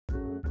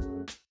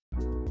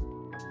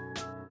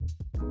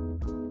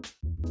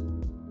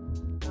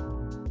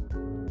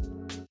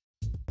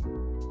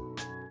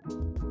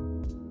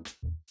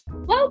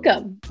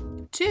Welcome.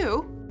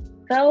 Two.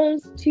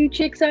 Those two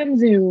chicks on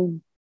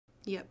Zoom.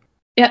 Yep.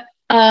 Yep.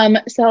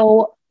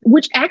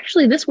 Which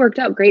actually this worked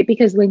out great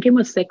because Lincoln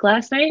was sick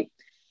last night.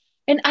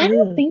 And I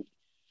don't think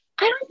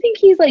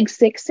he's like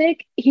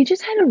sick. He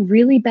just had a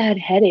really bad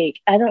headache.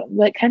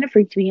 What kind of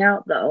freaked me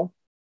out though.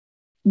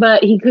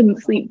 But he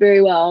couldn't sleep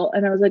very well.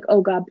 And I was like,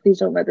 oh God, please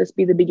don't let this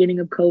be the beginning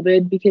of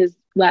COVID, because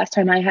last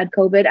time I had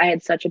COVID, I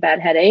had such a bad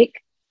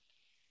headache.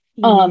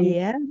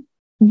 Yeah.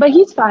 But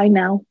he's fine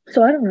now.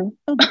 So I don't know.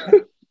 Okay.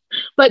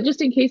 But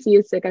just in case he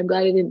is sick, I'm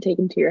glad I didn't take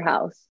him to your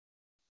house.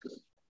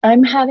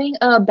 I'm having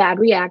a bad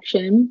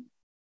reaction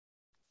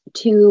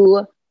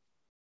to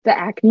the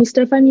acne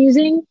stuff I'm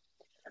using.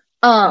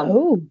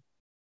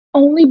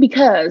 Only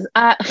because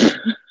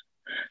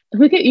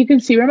you can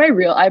see where my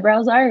real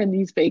eyebrows are and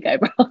these fake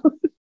eyebrows.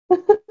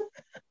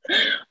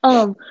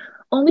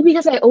 Only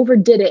because I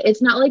overdid it.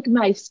 It's not like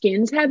my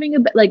skin's having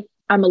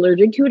I'm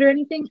allergic to it or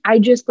anything. I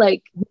just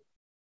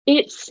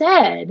it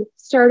said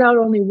start out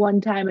only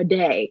one time a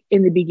day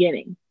in the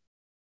beginning.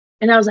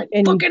 And I was like,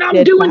 fuck it,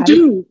 I'm doing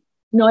 2.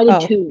 No, I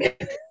did 2.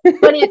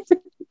 But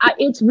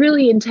it's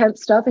really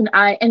intense stuff. And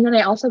then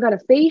I also got a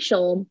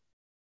facial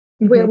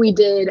where we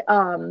did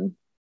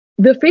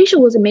the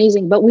facial was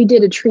amazing, but we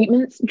did a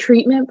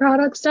treatment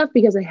product stuff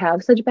because I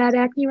have such bad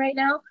acne right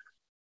now.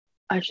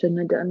 I shouldn't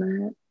have done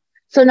that.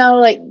 So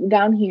now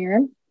down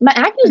here, my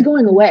acne is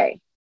going away,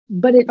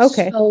 but it's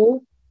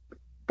so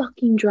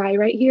fucking dry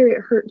right here.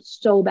 It hurts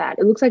so bad.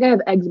 It looks like I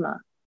have eczema.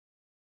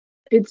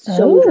 It's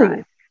so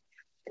dry.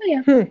 Oh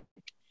yeah.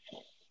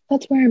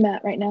 That's where I'm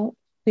at right now.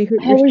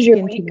 How was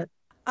your week?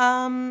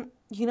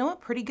 You know what?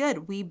 Pretty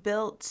good.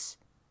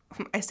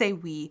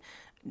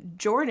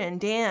 Jordan,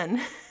 Dan,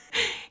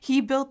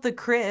 he built the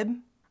crib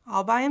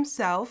all by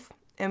himself,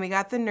 and we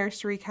got the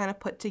nursery kind of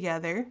put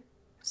together.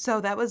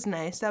 So that was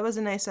nice. That was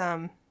a nice,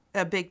 a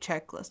big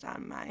checklist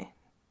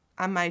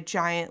on my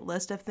giant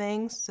list of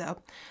things.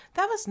 So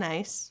that was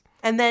nice.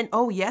 And then,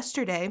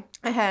 yesterday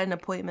I had an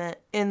appointment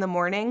in the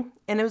morning,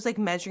 and it was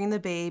measuring the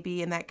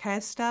baby and that kind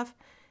of stuff.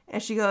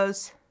 And she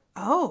goes,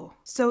 oh,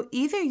 so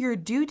either your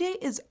due date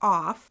is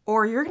off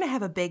or you're going to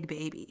have a big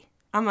baby.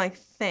 I'm like,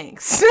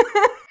 thanks.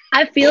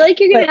 I feel like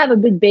you're going to have a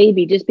big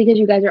baby just because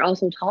you guys are all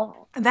so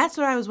tall. That's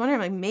what I was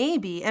wondering.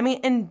 Maybe. I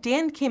mean, and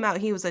Dan came out,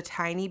 he was a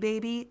tiny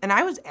baby, and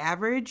I was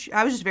average.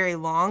 I was just very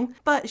long.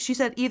 But she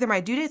said either my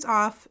due date's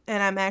off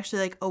and I'm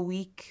actually a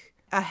week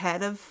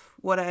ahead of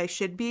what I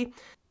should be,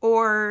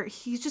 or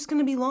he's just going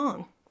to be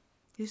long.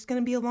 He's just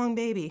going to be a long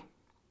baby.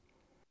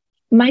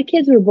 My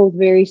kids were both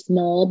very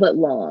small but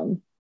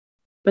long.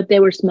 But they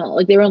were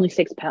small. They were only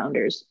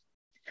 6-pounders.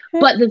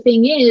 But the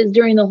thing is,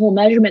 during the whole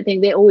measurement thing,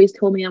 they always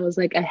told me I was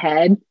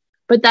ahead.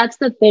 But that's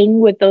the thing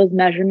with those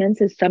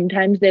measurements, is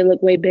sometimes they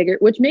look way bigger,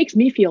 which makes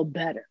me feel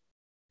better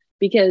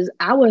because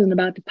I wasn't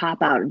about to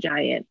pop out a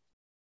giant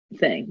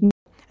thing.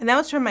 And that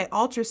was from my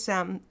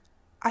ultrasound.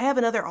 I have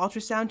another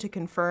ultrasound to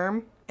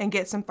confirm and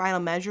get some final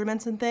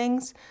measurements and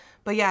things.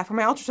 But yeah, for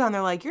my ultrasound,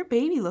 they're like, your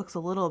baby looks a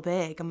little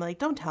big. I'm like,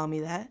 don't tell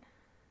me that.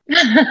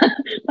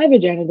 My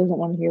vagina doesn't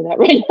want to hear that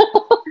right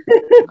now.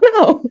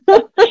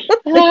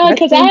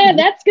 Because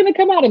that's going to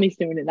come out of me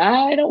soon, and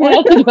I don't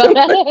want to think about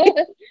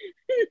that.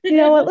 You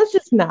know what? Let's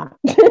just not.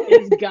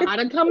 It's got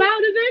to come out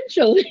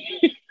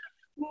eventually.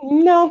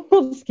 No,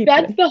 we'll just keep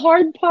That's the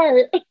hard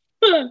part.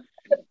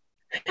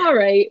 All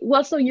right.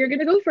 Well, so you're going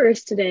to go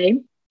first today.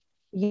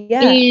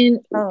 Yeah. And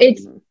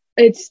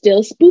it's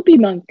still spoopy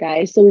month,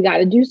 guys. So we got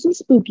to do some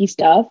spooky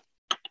stuff.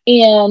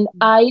 And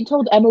I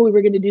told Emma we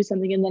were going to do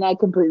something, and then I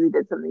completely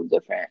did something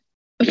different.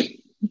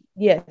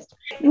 Yes.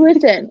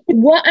 Listen,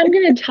 what I'm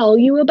going to tell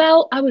you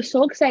about, I was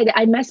so excited.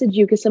 I messaged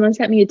you because someone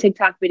sent me a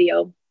TikTok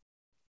video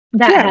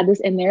that had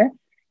this in there.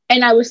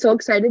 And I was so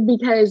excited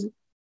because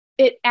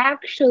it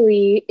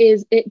actually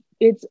is,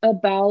 it's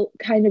about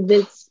kind of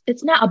this,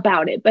 it's not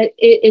about it, but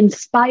it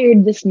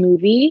inspired this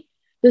movie,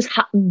 this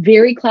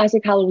very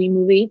classic Halloween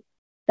movie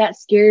that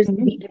scares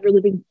the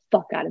ever-living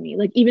fuck out of me.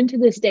 Even to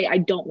this day, I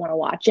don't want to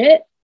watch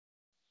it.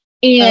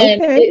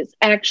 And it's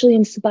actually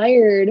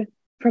inspired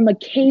from a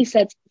case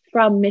that's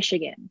from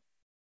Michigan.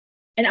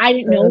 And I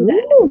didn't know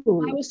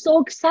that. I was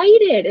so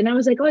excited. And I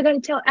was like, I got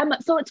to tell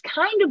Emma. So it's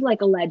kind of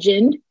like a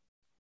legend,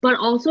 but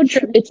also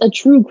it's a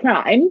true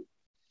crime.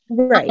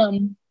 Right.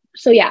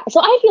 So yeah. So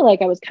I feel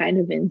like I was kind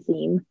of in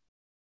theme.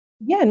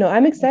 Yeah, no,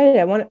 I'm excited.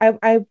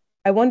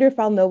 I wonder if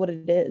I'll know what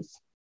it is.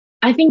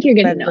 I think you're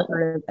going to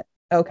know.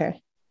 Okay.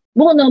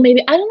 Well, no,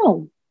 maybe. I don't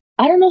know.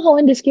 I don't know how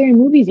into scary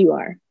movies you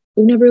are.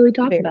 We've never really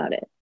talked about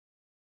it.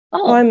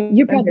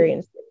 You're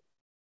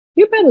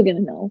probably going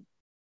to know.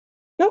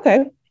 Okay.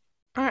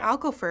 All right, I'll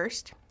go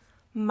first.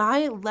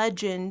 My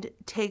legend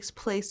takes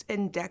place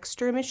in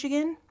Dexter,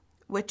 Michigan,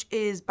 which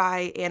is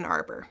by Ann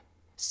Arbor.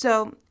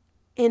 So,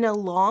 in a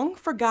long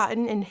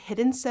forgotten and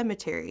hidden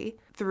cemetery,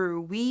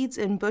 through weeds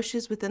and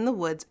bushes within the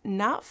woods,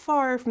 not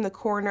far from the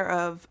corner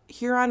of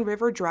Huron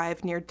River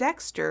Drive near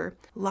Dexter,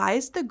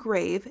 lies the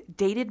grave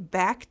dated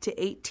back to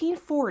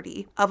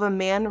 1840 of a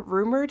man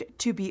rumored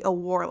to be a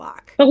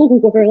warlock. A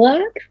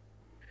warlock?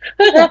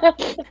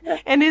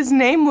 And his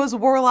name was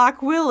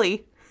Warlock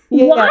Willie.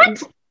 Yeah.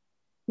 What?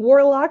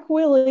 Warlock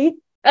Willie.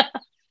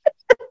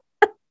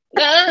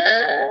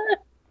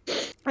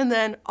 And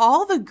then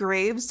all the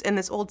graves in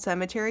this old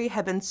cemetery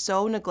have been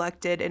so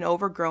neglected and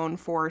overgrown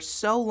for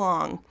so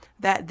long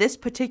that this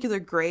particular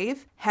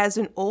grave has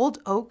an old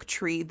oak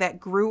tree that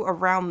grew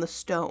around the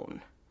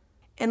stone.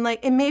 And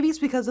maybe it's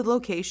because of the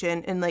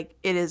location and it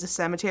is a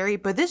cemetery,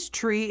 but this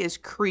tree is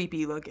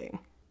creepy looking.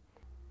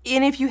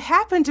 And if you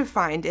happen to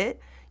find it,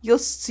 you'll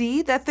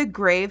see that the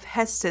grave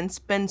has since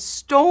been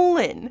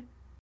stolen.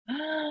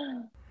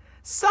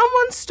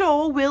 Someone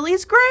stole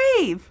Willie's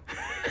grave.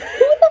 Who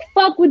the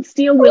fuck would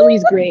steal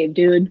Willie's grave,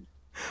 dude?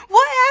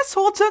 What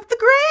asshole took the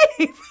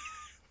grave?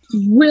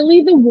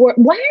 Willie the War.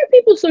 Why are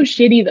people so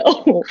shitty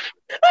though?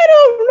 I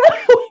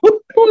don't know.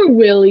 Poor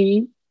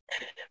Willie.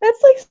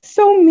 That's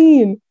so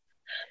mean.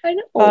 I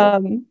know.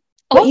 But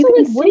Also,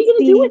 what are you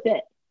gonna do with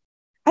it?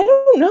 I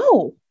don't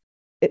know.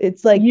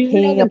 It's Use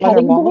hanging it as up a on a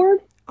cutting wall. board?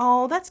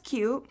 Oh, that's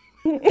cute.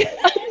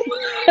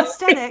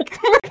 Aesthetic.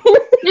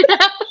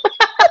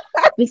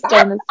 The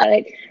stone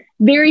aesthetic.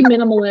 Very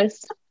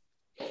minimalist.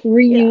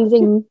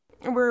 Reusing.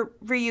 We're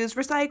reuse,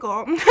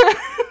 recycle.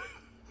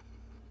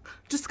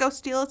 Just go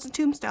steal us a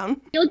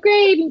tombstone. Steal a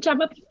grave and chop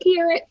up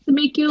carrots to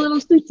make you a little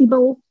sushi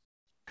bowl.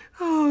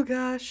 Oh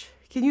gosh.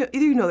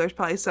 You know there's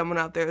probably someone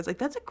out there who's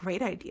that's a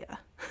great idea.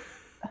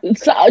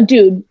 So,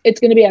 dude, it's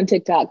gonna be on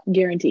TikTok,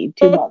 guaranteed.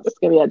 2 months, it's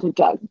gonna be on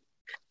TikTok.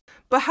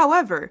 But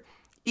however,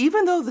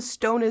 even though the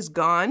stone is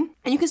gone,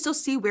 and you can still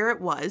see where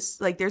it was,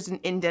 there's an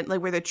indent,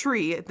 where the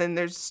tree, then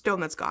there's a stone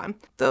that's gone.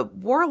 The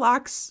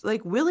Warlock's,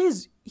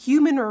 Willie's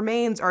human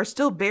remains are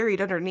still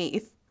buried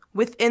underneath,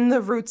 within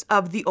the roots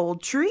of the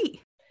old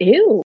tree.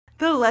 Ew.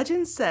 The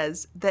legend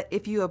says that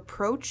if you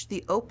approach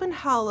the open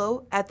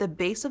hollow at the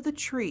base of the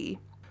tree,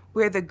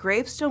 where the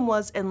gravestone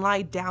was, and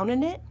lie down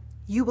in it,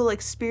 you will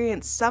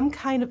experience some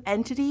kind of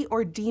entity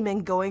or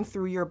demon going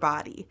through your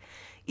body,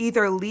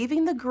 either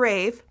leaving the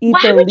grave.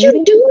 Why would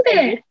you do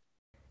that?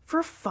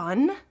 For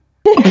fun.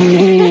 Go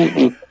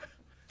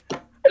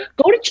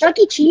to Chuck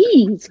E.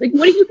 Cheese. What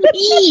do you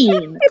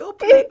mean? Go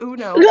play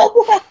Uno.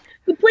 Go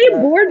play a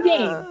board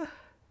game.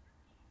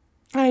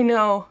 I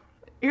know.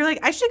 You're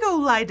I should go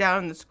lie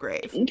down in this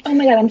grave. Oh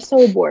my god, I'm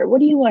so bored. What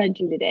do you want to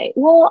do today?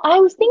 Well, I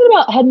was thinking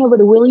about heading over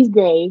to Willie's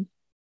grave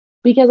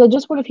because I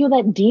just want to feel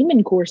that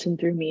demon coursing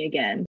through me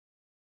again.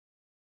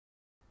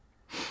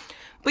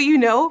 But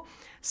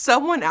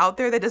someone out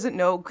there that doesn't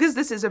know, because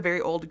this is a very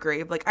old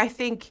grave, I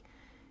think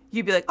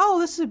you'd be oh,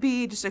 this would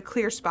be just a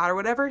clear spot or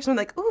whatever.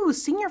 Someone ooh,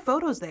 senior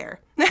photos there.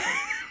 Make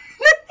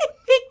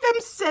them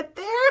sit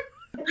there.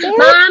 Mom,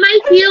 I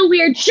feel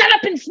weird. Shut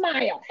up and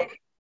smile.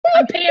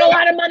 I'm paying a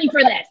lot of money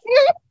for this.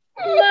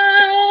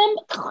 Mom.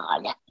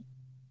 God.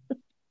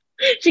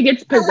 She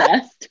gets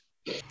possessed.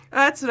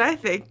 That's what I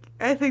think.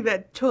 I think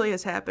that totally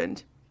has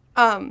happened.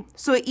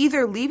 So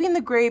either leaving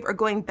the grave or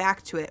going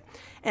back to it.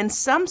 And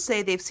some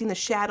say they've seen the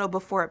shadow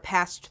before it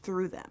passed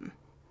through them.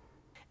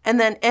 And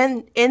then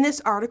in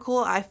this article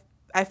I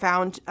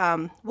found,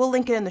 we'll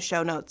link it in the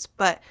show notes,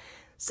 but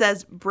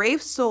says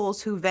brave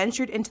souls who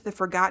ventured into the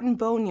forgotten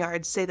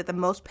boneyard say that the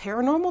most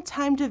paranormal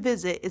time to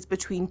visit is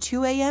between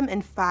 2 a.m.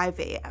 and 5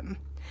 a.m.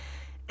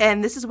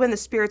 And this is when the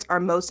spirits are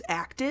most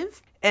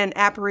active, and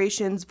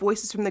apparitions,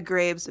 voices from the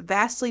graves,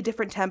 vastly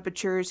different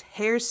temperatures,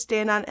 hairs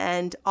stand on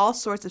end, all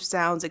sorts of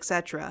sounds,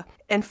 etc.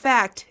 In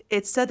fact,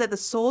 it's said that the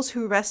souls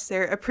who rest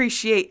there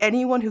appreciate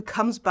anyone who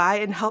comes by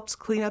and helps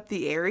clean up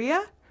the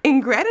area.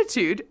 In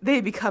gratitude, they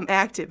become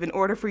active in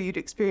order for you to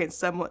experience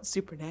somewhat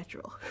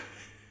supernatural.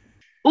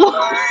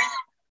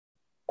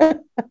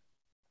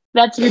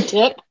 That's your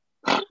tip?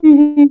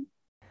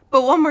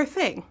 But one more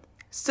thing.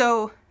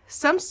 So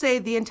some say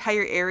the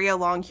entire area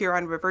along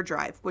Huron River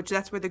Drive, which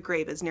that's where the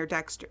grave is near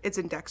Dexter, it's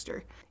in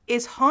Dexter,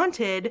 is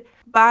haunted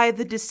by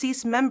the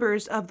deceased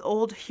members of the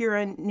old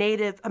Huron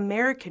Native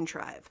American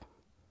tribe.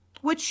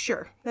 Which,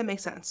 sure, that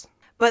makes sense.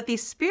 But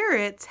these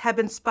spirits have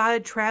been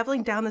spotted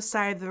traveling down the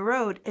side of the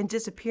road and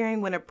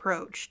disappearing when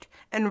approached.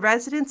 And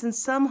residents in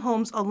some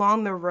homes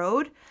along the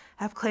road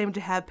have claimed to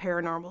have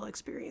paranormal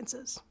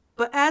experiences.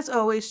 But as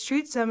always,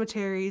 treat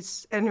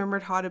cemeteries and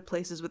rumored haunted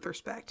places with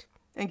respect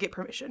and get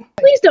permission.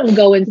 Please don't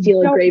go and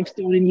steal a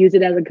gravestone and use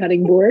it as a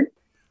cutting board.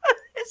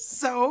 It's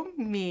so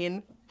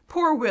mean.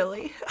 Poor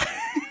Willie.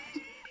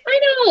 I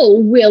know,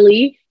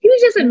 Willie. He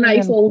was just a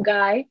nice old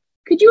guy.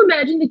 Could you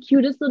imagine the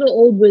cutest little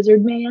old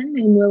wizard man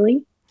named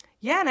Willie?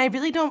 Yeah, and I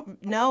really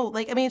don't know.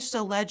 It's just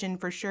a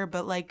legend for sure,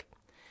 but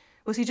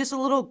was he just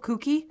a little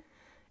kooky?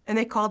 And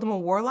they called him a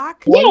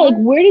warlock? Yeah,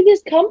 where did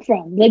this come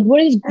from? Did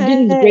his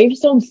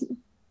gravestones...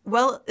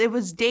 Well, it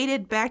was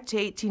dated back to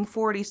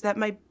 1840, so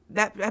I'm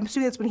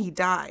assuming that's when he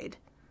died.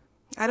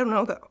 I don't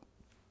know, though.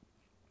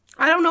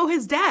 I don't know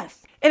his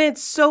death. And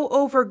it's so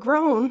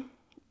overgrown.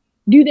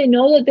 Do they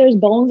know that there's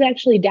bones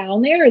actually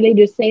down there, or they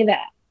just say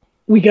that?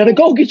 We gotta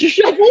go, get your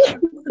shovel.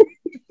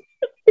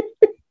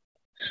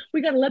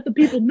 We gotta let the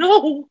people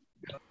know.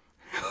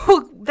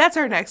 Well, that's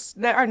our next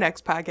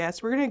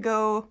podcast. We're gonna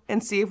go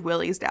and see if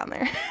Willie's down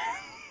there.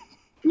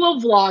 We'll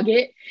vlog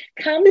it.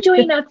 Come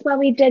join us while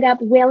we dig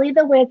up Willie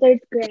the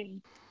Wizard's grave.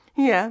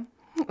 Yeah.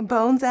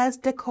 Bones as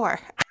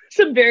decor.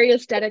 Some very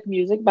aesthetic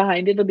music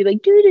behind it. It'll be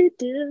like do do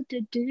do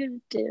do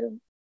do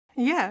do.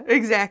 Yeah,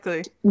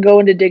 exactly.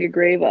 Going to dig a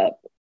grave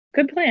up.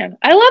 Good plan.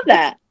 I love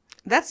that.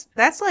 That's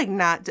like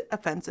not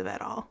offensive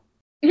at all.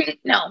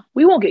 No,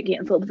 we won't get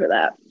canceled for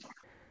that.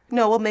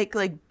 No, we'll make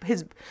like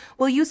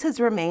we'll use his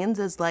remains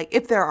as like,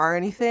 if there are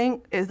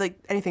anything, is like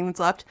anything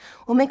that's left,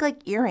 we'll make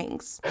like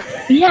earrings.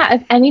 Yeah,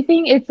 if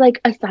anything, it's like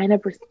a sign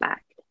of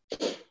respect.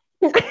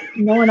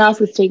 No one else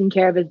was taking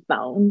care of his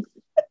bones.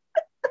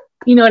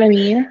 You know what I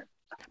mean?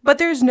 But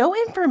there's no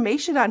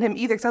information on him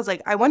either. Because I was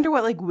like, I wonder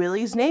what like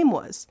Willie's name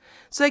was.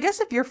 So I guess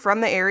if you're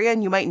from the area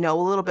and you might know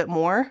a little bit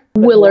more.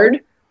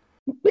 Willard.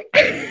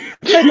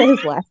 I know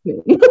his last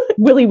name.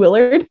 Willie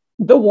Willard,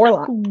 the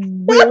Warlock.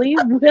 Willie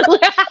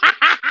Willard.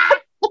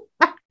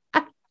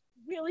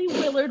 Willie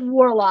Willard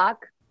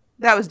Warlock.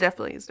 That was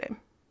definitely his name.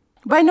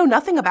 But I know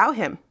nothing about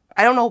him.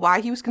 I don't know why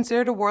he was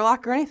considered a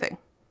warlock or anything.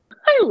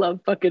 I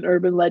love fucking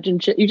urban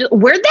legend shit.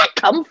 Where'd that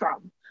come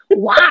from?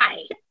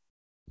 Why?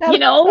 You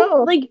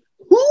know, like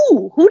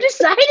who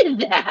decided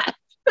that?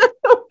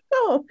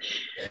 Oh,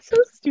 So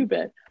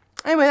stupid.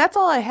 Anyway, that's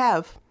all I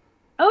have.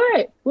 All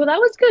right. Well, that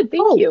was good.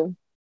 Thank you.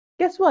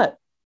 Guess what?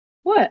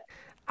 What?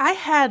 I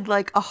had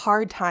like a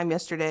hard time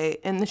yesterday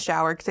in the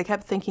shower because I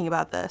kept thinking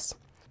about this.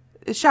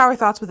 Shower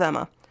thoughts with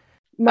Emma.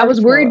 I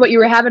was worried what you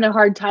were having a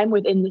hard time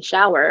with in the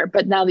shower,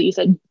 but now that you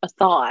said a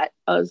thought,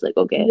 I was like,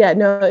 okay. Yeah,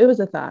 no, it was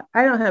a thought.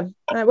 I don't have.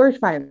 We're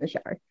fine in the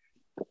shower.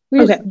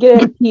 We just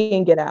get in, pee,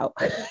 and get out.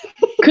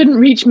 Couldn't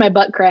reach my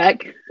butt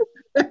crack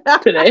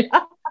today.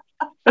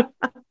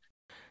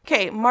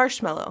 Okay,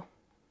 marshmallow.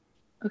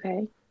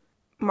 Okay.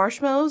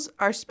 Marshmallows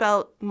are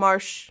spelled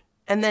marsh,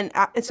 and then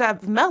instead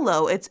of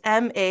mellow, it's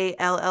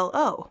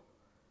Mallo.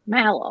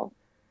 Mallow.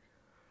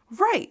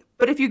 Right,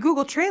 but if you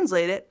Google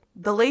Translate it,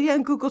 the lady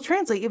on Google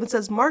Translate even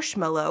says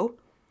marshmallow.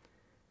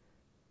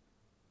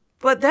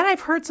 But then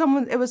I've heard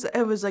someone, it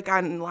was like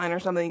online or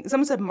something,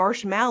 someone said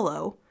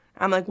marshmallow.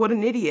 I'm like, what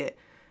an idiot.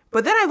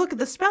 But then I look at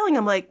the spelling,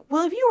 I'm like,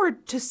 well, if you were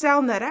to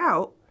sound that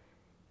out,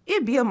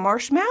 it'd be a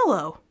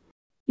marshmallow.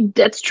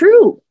 That's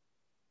true.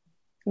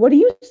 What do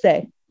you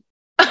say?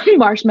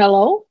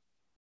 Marshmallow.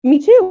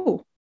 Me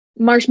too.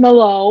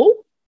 Marshmallow.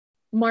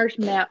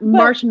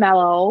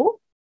 Marshmallow.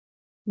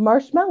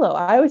 Marshmallow.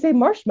 I always say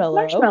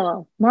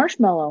marshmallow.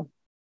 Marshmallow.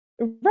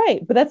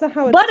 Right, but that's not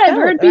how it's But spelled. I've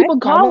heard people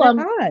call them.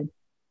 Odd.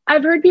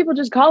 I've heard people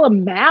just call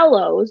them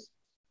mallows.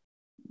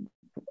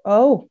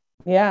 Oh,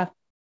 yeah.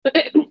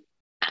 I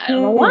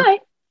don't know why.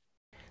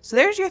 So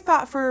there's your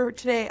thought for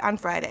today on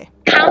Friday.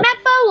 Comment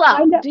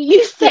below. Do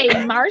you say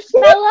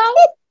marshmallow,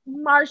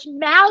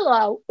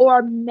 marshmallow,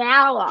 or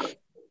mallow?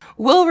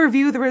 We'll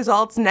review the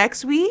results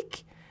next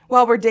week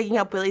while we're digging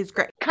up Willie's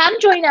grave. Come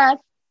join us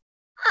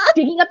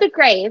digging up the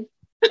grave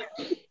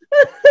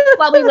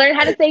while we learn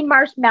how to say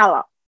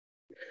marshmallow.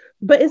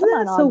 But isn't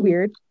that so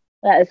weird?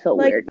 That is so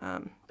weird.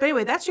 But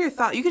anyway, that's your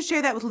thought. You can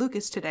share that with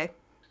Lucas today.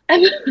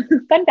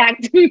 Fun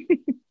fact.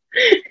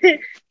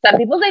 Some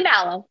people say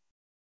mallow.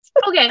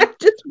 Okay. I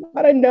just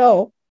want to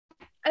know.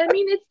 I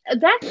mean,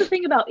 that's the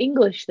thing about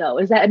English, though,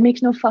 is that it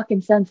makes no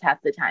fucking sense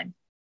half the time.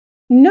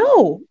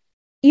 No.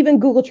 Even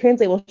Google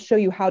Translate will show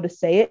you how to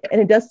say it,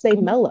 and it does say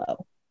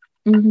mellow.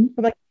 Mm-hmm.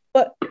 I'm like,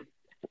 but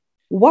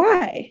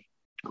why?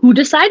 Who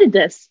decided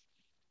this?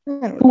 I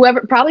don't know.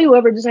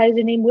 Whoever decided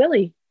to name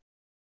Willie,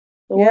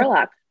 the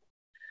Warlock.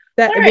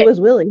 It was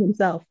Willie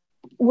himself.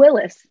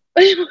 Willis.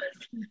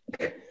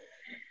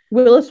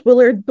 Willis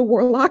Willard, the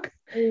Warlock.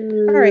 All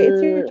right,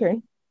 it's your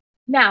turn.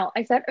 Now,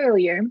 I said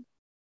earlier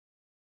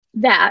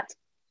that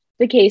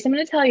the case I'm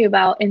going to tell you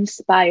about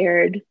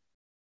inspired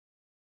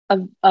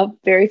a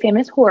very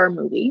famous horror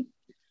movie.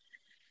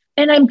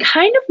 And I'm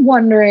kind of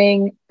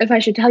wondering if I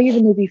should tell you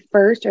the movie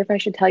first or if I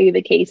should tell you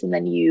the case and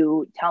then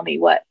you tell me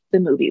what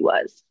the movie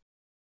was.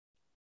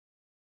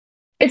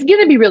 It's going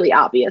to be really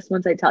obvious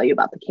once I tell you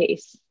about the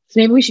case. So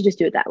maybe we should just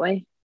do it that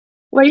way.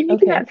 Why are you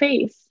making that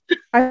face?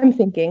 I'm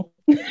thinking.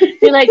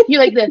 You're like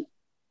this.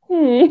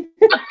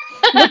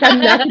 Like I'm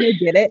not going to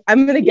get it.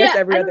 I'm going to guess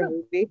every other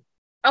movie.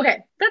 Okay,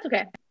 that's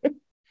okay.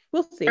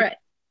 We'll see. All right.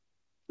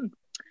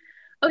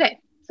 Okay,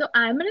 so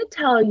I'm going to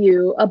tell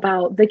you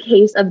about the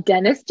case of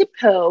Dennis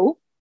DePoe.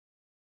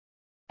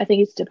 I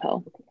think it's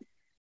DePoe.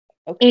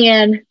 Okay.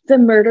 And the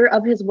murder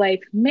of his wife,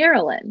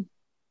 Marilyn.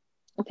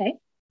 Okay,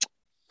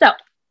 so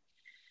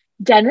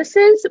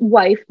Dennis's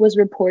wife was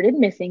reported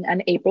missing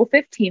on April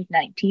 15th,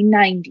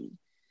 1990.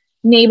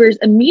 Neighbors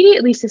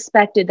immediately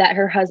suspected that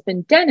her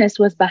husband, Dennis,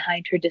 was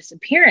behind her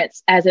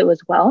disappearance, as it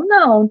was well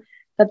known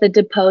that the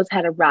DePoes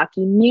had a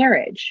rocky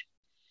marriage.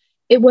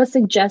 It was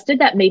suggested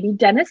that maybe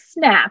Dennis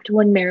snapped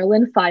when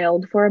Marilyn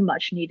filed for a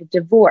much-needed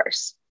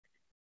divorce.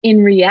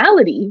 In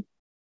reality,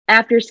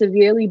 after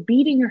severely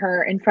beating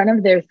her in front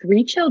of their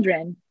 3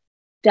 children,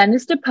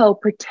 Dennis DePoe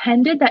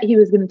pretended that he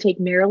was going to take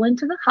Marilyn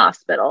to the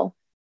hospital,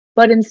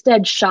 but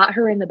instead shot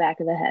her in the back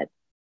of the head.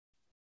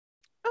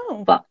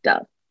 Oh. Fucked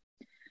up.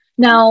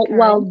 Now,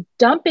 while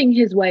dumping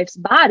his wife's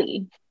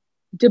body,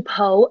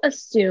 DePoe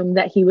assumed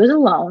that he was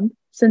alone,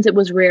 since it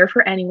was rare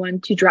for anyone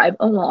to drive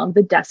along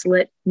the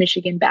desolate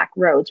Michigan back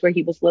roads where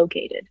he was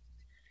located.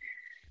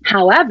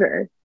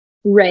 However,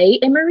 Ray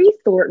and Marie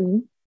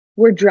Thornton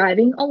were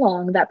driving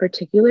along that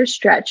particular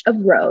stretch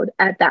of road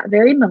at that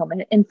very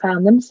moment and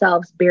found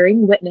themselves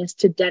bearing witness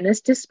to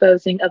Dennis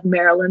disposing of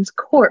Marilyn's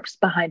corpse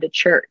behind a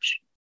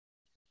church.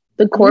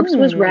 The corpse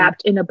was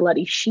wrapped in a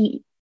bloody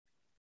sheet.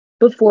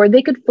 Before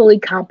they could fully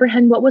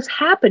comprehend what was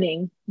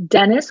happening,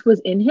 Dennis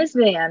was in his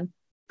van,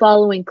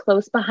 following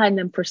close behind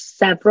them for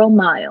several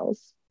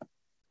miles,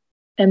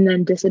 and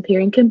then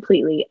disappearing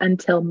completely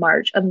until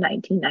March of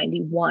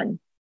 1991.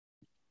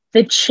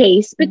 The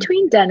chase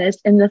between Dennis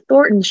and the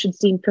Thorntons should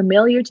seem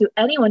familiar to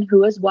anyone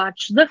who has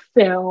watched the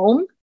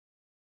film.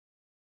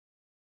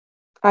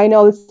 I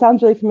know, this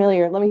sounds really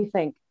familiar. Let me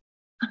think.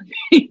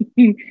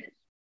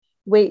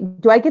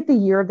 Wait, do I get the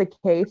year of the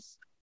case?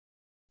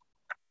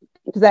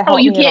 Does that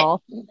help you me can't, at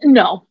all?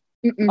 No.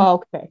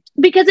 Oh, okay.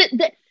 Because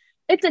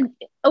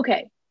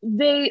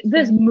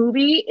this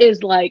movie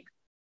is like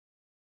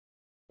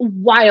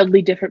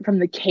wildly different from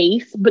the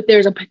case, but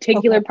there's a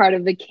particular part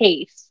of the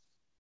case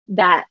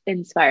that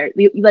inspired,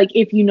 like,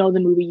 if you know the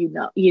movie, you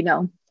know.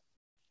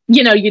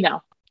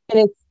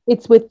 And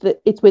it's with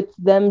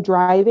them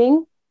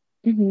driving.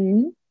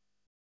 Mm-hmm.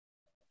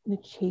 The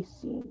chase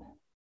scene.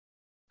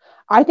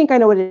 I think I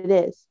know what it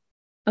is.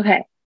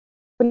 Okay.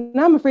 But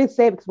now I'm afraid to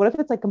say it, because what if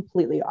it's like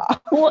completely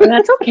off? Well,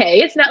 that's okay.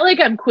 It's not like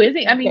I'm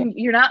quizzing. I mean,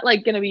 you're not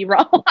like going to be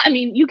wrong. I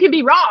mean, you can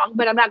be wrong,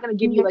 but I'm not going to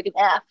give you like an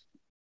F.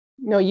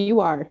 No,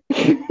 you are.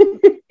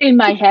 In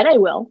my head, I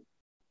will.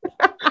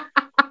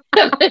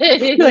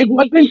 You're like,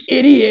 what an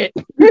idiot.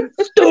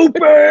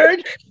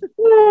 Stupid.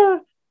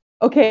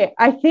 Okay,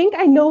 I think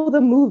I know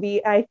the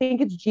movie. I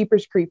think it's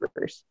Jeepers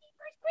Creepers.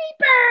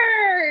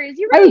 Creepers!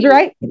 You're I was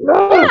right.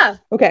 right? Yeah.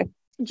 Okay.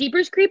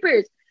 Jeepers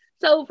Creepers.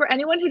 So for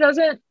anyone who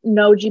doesn't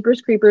know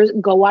Jeepers Creepers,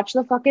 go watch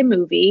the fucking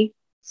movie.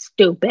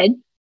 Stupid.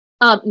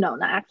 No, not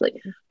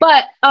actually.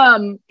 But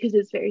because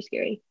it's very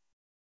scary.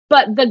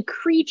 But the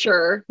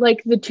creature,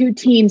 like the two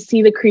teens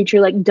see the creature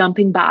like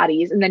dumping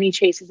bodies, and then he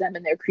chases them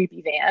in their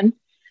creepy van.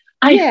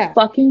 I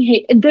fucking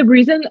hate, the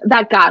reason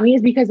that got me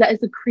is because that is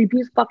the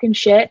creepiest fucking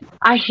shit.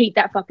 I hate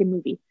that fucking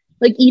movie.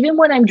 Like, even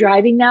when I'm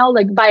driving now,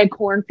 like by a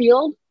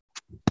cornfield,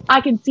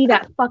 I can see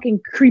that fucking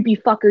creepy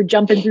fucker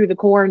jumping through the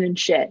corn and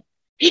shit.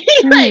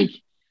 Like,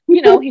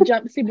 he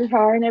jumps super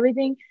far and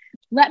everything.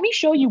 Let me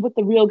show you what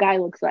the real guy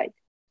looks like.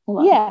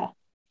 Hold on. Yeah.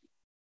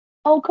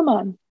 Oh, come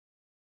on.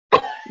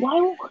 Why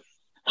won't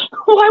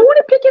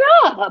it pick it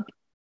up?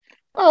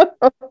 Why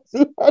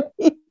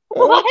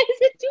is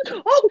it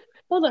do? Oh,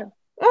 hold on.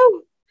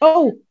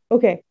 Oh,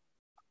 okay.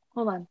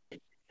 Hold on.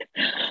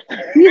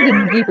 He's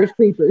in Jeepers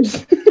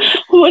Creepers.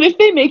 What if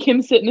they make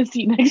him sit in the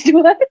seat next to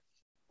us?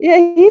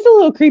 Yeah, he's a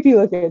little creepy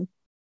looking.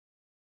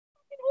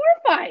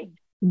 Horrifying.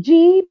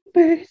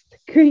 Jeepers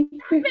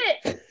Creepers.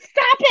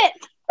 Stop it.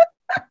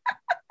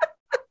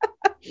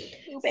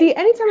 See,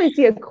 anytime I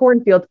see a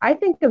cornfield, I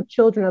think of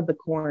Children of the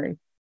Corn.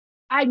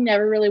 I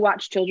never really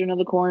watched Children of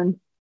the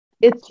Corn.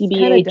 It's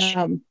kind of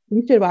dumb.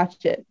 You should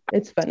watch it.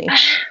 It's funny.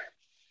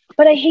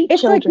 But I hate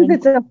it's children. Like,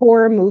 it's a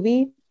horror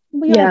movie.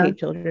 We all hate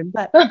children,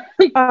 but but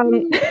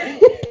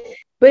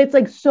it's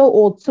like so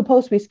old,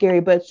 supposed to be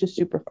scary, but it's just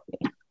super funny.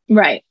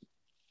 Right.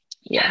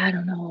 Yeah, I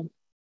don't know.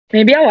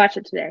 Maybe I'll watch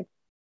it today.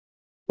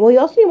 Well, you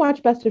also need to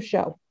watch Best of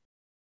Show.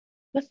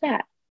 What's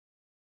that?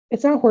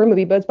 It's not a horror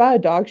movie, but it's about a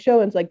dog show,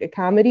 and it's like a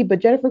comedy, but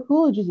Jennifer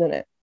Coolidge is in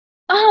it.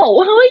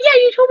 Oh, yeah,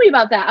 you told me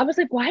about that. I was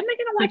like, why am I going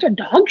to watch a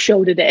dog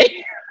show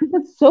today?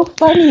 It's so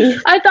funny.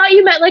 I thought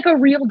you meant like a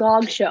real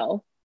dog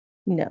show.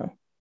 No.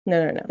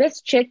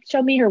 This chick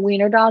showed me her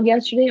wiener dog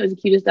yesterday. It was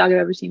the cutest dog I've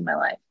ever seen in my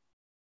life.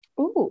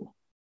 Ooh.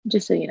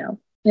 Just so you know.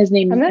 Her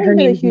name's Noodle. I'm not a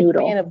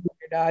fan of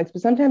wiener dogs,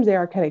 but sometimes they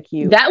are kind of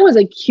cute. That was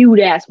a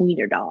cute-ass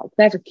wiener dog.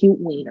 That's a cute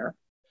wiener.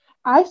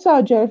 I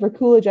saw Jennifer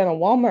Coolidge on a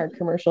Walmart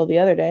commercial the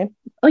other day.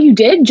 Oh, you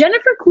did?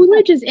 Jennifer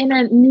Coolidge is in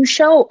a new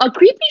show, a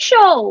creepy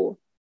show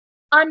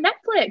on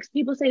Netflix.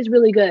 People say it's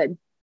really good.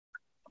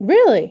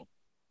 Really?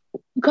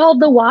 Called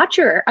The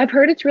Watcher. I've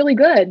heard it's really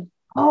good.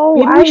 Oh,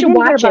 maybe we should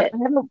watch it.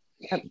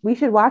 We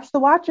should watch The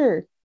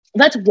Watcher.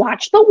 Let's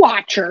watch The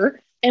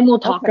Watcher, and we'll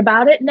talk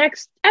about it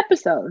next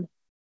episode.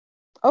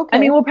 Okay. I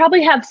mean, we'll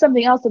probably have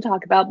something else to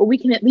talk about, but we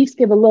can at least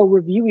give a little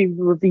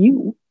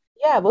review.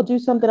 Yeah, we'll do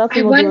something else.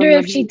 I wonder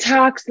if she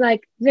talks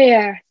like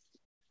this.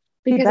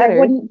 Because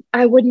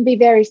I wouldn't be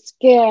very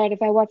scared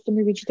if I watched a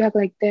movie she talked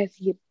like this,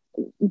 you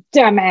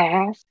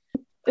dumbass.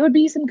 It would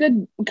be some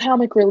good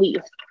comic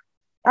relief.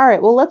 All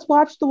right, well, let's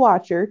watch The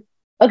Watcher.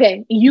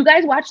 Okay, you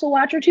guys watch The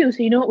Watcher too,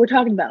 so you know what we're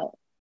talking about.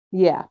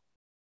 Yeah.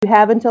 You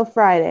have until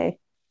Friday.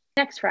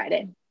 Next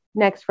Friday.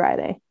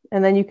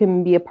 And then you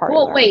can be a part of it.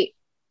 Well, wait.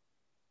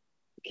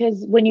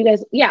 Because when you guys,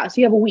 so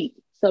you have a week.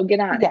 So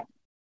get on it.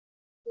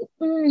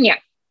 Yeah.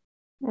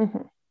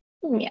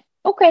 Mm-hmm. Yeah.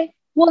 Okay.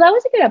 Well, that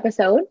was a good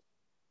episode.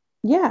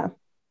 Yeah.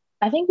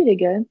 I think we did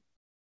good.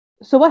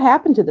 So what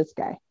happened to this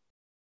guy?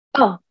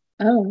 Oh.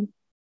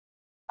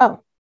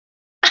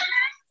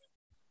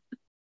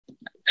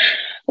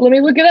 Let me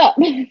look it up.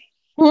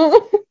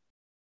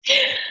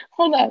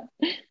 Hold on.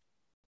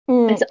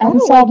 It's I don't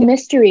unsolved like it.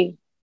 mystery.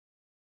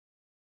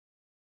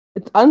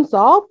 It's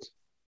unsolved?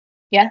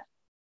 Yeah.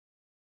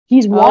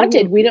 He's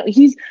wanted. Oh.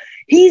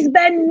 He's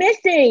been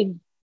missing.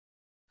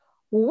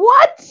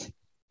 What?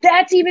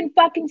 That's even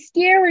fucking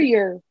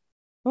scarier.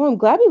 Oh, I'm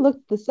glad we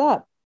looked this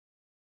up.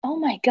 Oh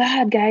my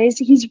God, guys.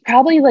 He's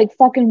probably like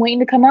fucking waiting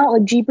to come out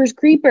like Jeepers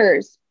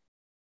Creepers.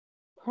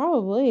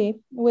 Probably.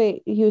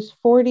 Wait, he was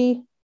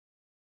 40.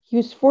 He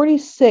was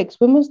 46.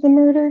 When was the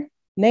murder?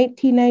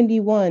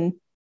 1991.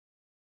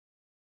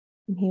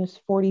 And he was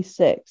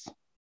 46.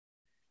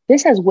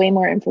 This has way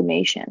more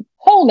information.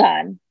 Hold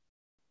on.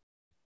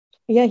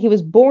 Yeah, he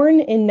was born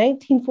in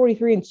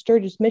 1943 in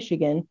Sturgis,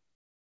 Michigan.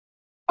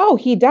 Oh,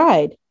 he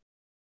died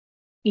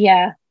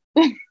Yeah.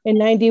 in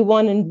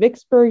 91 in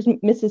Vicksburg,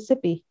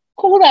 Mississippi.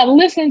 Hold on.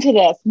 Listen to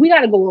this. We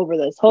got to go over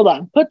this. Hold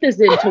on. Put this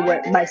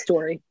into my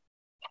story.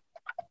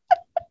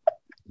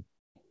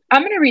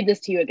 I'm going to read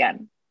this to you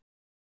again.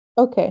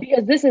 Okay.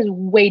 Because this is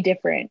way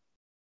different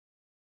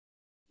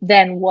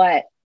than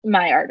what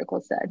my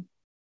article said.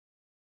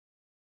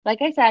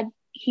 Like I said,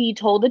 he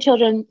told the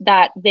children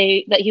that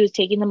he was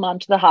taking the mom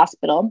to the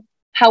hospital.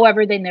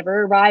 However, they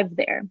never arrived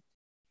there.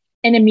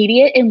 An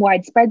immediate and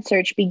widespread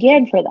search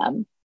began for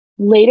them.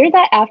 Later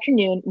that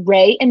afternoon,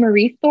 Ray and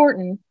Marie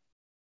Thornton,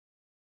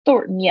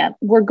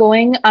 were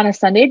going on a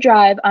Sunday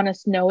drive on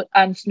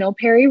Snow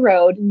Perry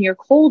Road near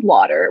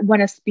Coldwater when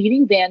a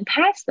speeding van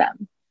passed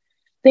them.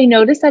 They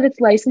noticed that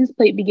its license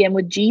plate began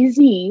with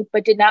GZ,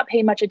 but did not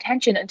pay much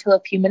attention until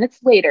a few minutes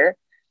later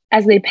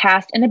as they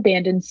passed an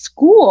abandoned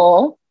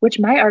school, which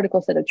my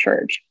article said a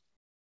church.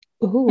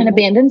 Ooh. An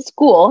abandoned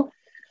school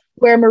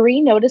where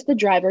Marie noticed the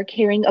driver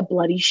carrying a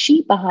bloody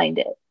sheet behind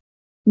it.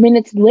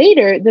 Minutes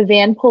later, the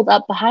van pulled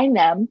up behind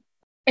them,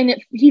 and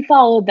he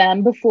followed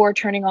them before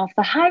turning off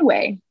the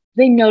highway.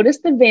 They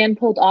noticed the van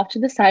pulled off to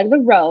the side of the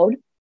road,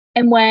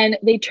 and when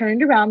they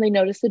turned around, they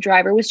noticed the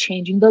driver was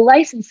changing the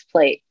license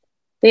plate.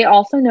 They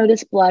also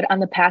noticed blood on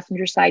the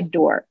passenger side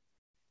door.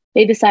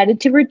 They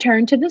decided to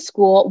return to the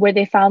school where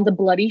they found the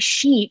bloody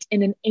sheet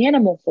in an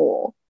animal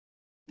hole.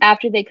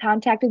 After they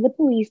contacted the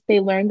police,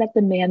 they learned that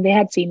the man they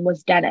had seen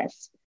was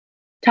Dennis.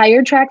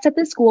 Tire tracks at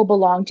the school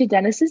belonged to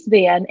Dennis's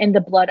van, and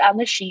the blood on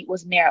the sheet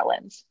was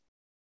Marilyn's.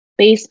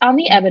 Based on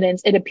the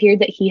evidence, it appeared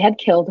that he had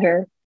killed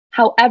her.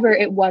 However,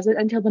 it wasn't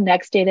until the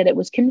next day that it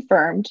was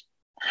confirmed.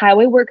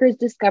 Highway workers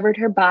discovered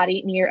her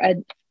body near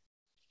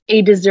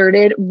a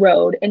deserted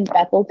road in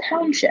Bethel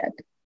Township.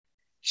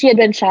 She had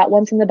been shot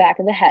once in the back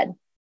of the head.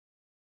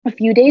 A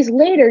few days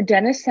later,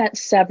 Dennis sent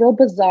several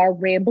bizarre,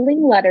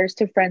 rambling letters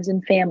to friends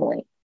and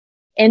family.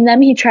 In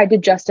them, he tried to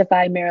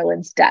justify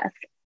Marilyn's death.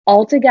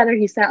 Altogether,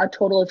 he sent a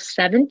total of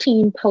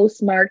 17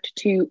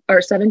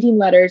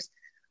 letters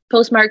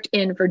postmarked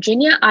in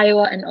Virginia,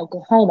 Iowa, and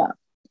Oklahoma.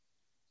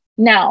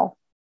 Now,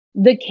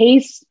 the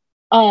case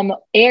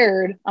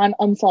aired on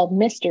Unsolved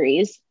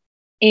Mysteries,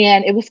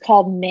 and it was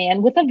called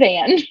Man with a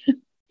Van.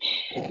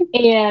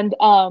 And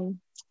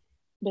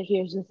but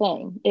here's the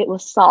thing. It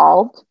was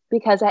solved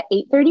because at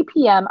 8:30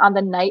 p.m. on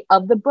the night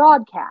of the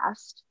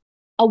broadcast,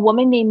 a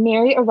woman named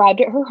Mary arrived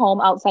at her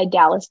home outside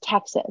Dallas,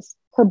 Texas.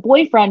 Her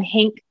boyfriend,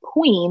 Hank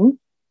Queen,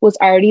 was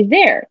already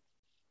there.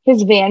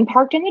 His van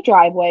parked in the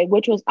driveway,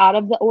 which was out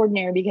of the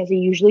ordinary because he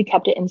usually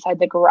kept it inside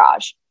the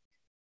garage.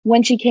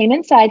 When she came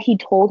inside, he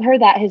told her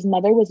that his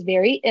mother was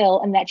very ill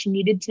and that he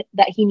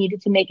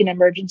needed to make an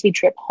emergency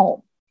trip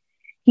home.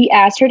 He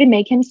asked her to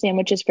make him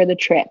sandwiches for the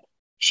trip.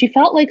 She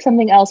felt like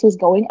something else was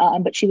going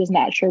on, but she was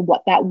not sure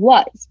what that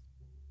was.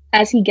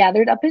 As he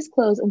gathered up his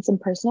clothes and some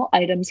personal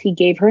items, he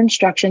gave her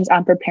instructions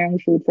on preparing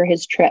food for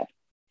his trip.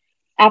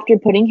 After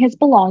putting his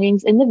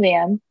belongings in the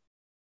van,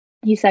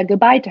 he said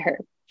goodbye to her.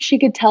 She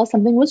could tell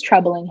something was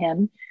troubling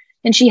him,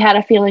 and she had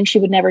a feeling she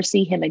would never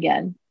see him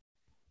again.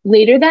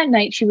 Later that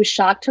night, she was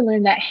shocked to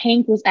learn that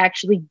Hank was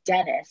actually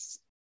Dennis,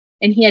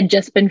 and he had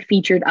just been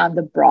featured on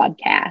the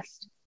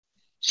broadcast.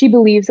 She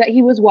believes that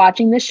he was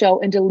watching the show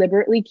and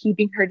deliberately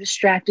keeping her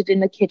distracted in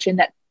the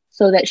kitchen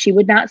so that she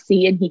would not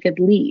see and he could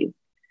leave.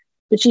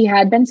 But she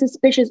had been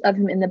suspicious of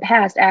him in the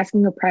past,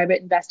 asking a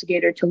private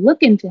investigator to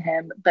look into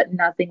him, but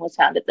nothing was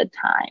found at the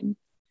time.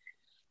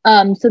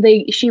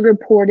 She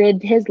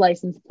reported his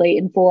license plate,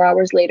 and 4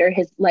 hours later,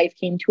 his life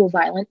came to a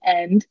violent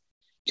end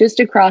just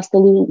across the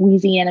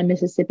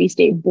Louisiana-Mississippi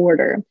state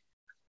border.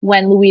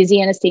 When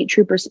Louisiana state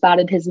troopers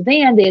spotted his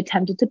van, they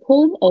attempted to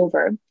pull him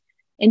over,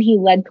 and he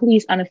led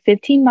police on a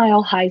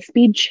 15-mile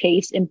high-speed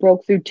chase and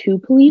broke through 2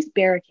 police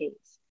barricades.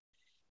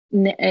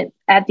 And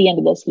at the end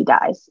of this, he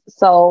dies.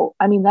 So,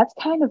 I mean, that's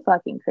kind of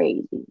fucking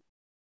crazy.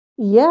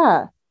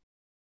 Yeah.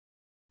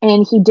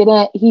 And he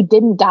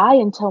didn't die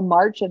until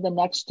March of the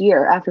next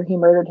year after he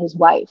murdered his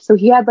wife. So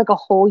he had like a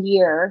whole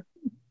year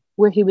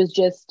where he was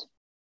just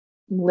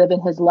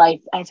living his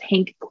life as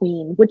Hank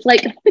Queen, which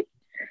like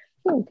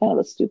kind of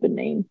a stupid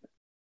name.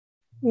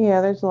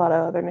 Yeah, there's a lot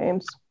of other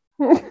names.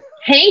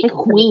 Hank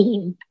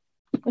Queen.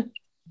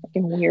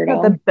 Fucking weirdo.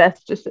 Not the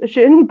best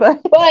decision,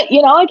 but I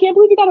can't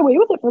believe he got away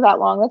with it for that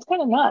long. That's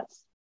kind of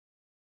nuts.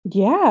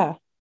 Yeah.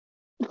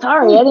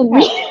 Sorry,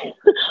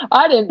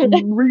 I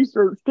didn't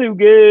research too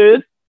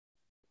good.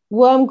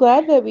 Well, I'm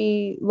glad that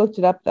we looked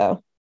it up,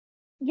 though.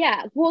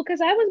 Yeah, well,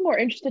 because I was more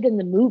interested in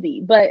the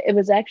movie, but it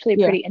was actually a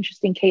pretty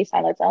interesting case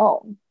on its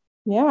own.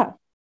 Yeah.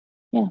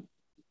 Yeah.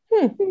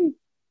 All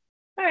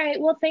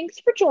right. Well, thanks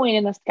for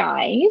joining us,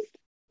 guys.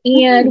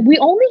 And we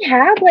only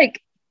have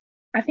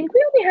I think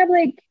we only have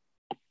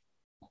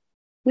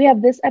we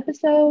have this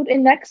episode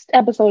and next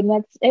episode, and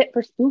that's it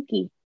for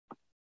spooky.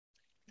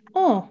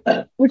 Oh,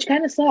 which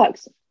kind of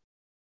sucks.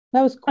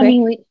 That was quick. I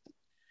mean,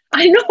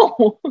 I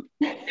know.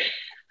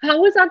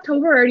 How is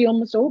October already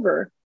almost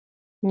over?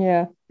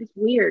 Yeah. It's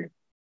weird.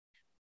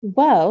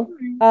 Well,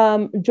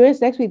 join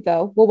us next week,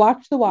 though. We'll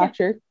watch The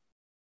Watcher.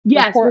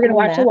 Yes, we're going to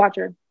watch The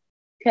Watcher.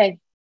 Okay.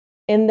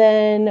 And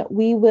then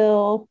we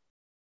will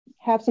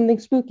have something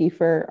spooky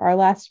for our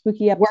last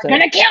spooky episode. We're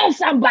going to kill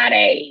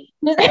somebody.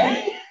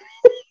 I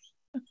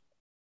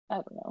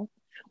don't know.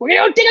 We're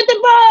going to dig up the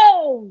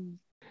bones.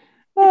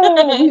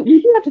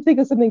 We do have to think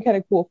of something kind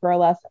of cool for our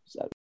last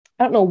episode.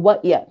 I don't know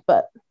what yet,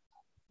 but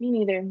me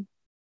neither.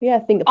 Yeah,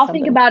 I'll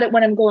think about it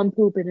when I'm going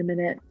poop in a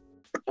minute.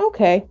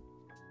 Okay.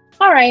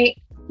 All right.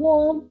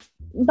 Well,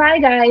 bye,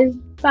 guys.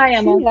 Bye,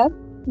 Emma.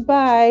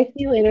 Bye.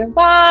 See you later.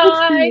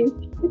 Bye.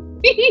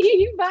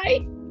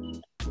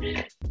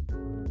 Bye.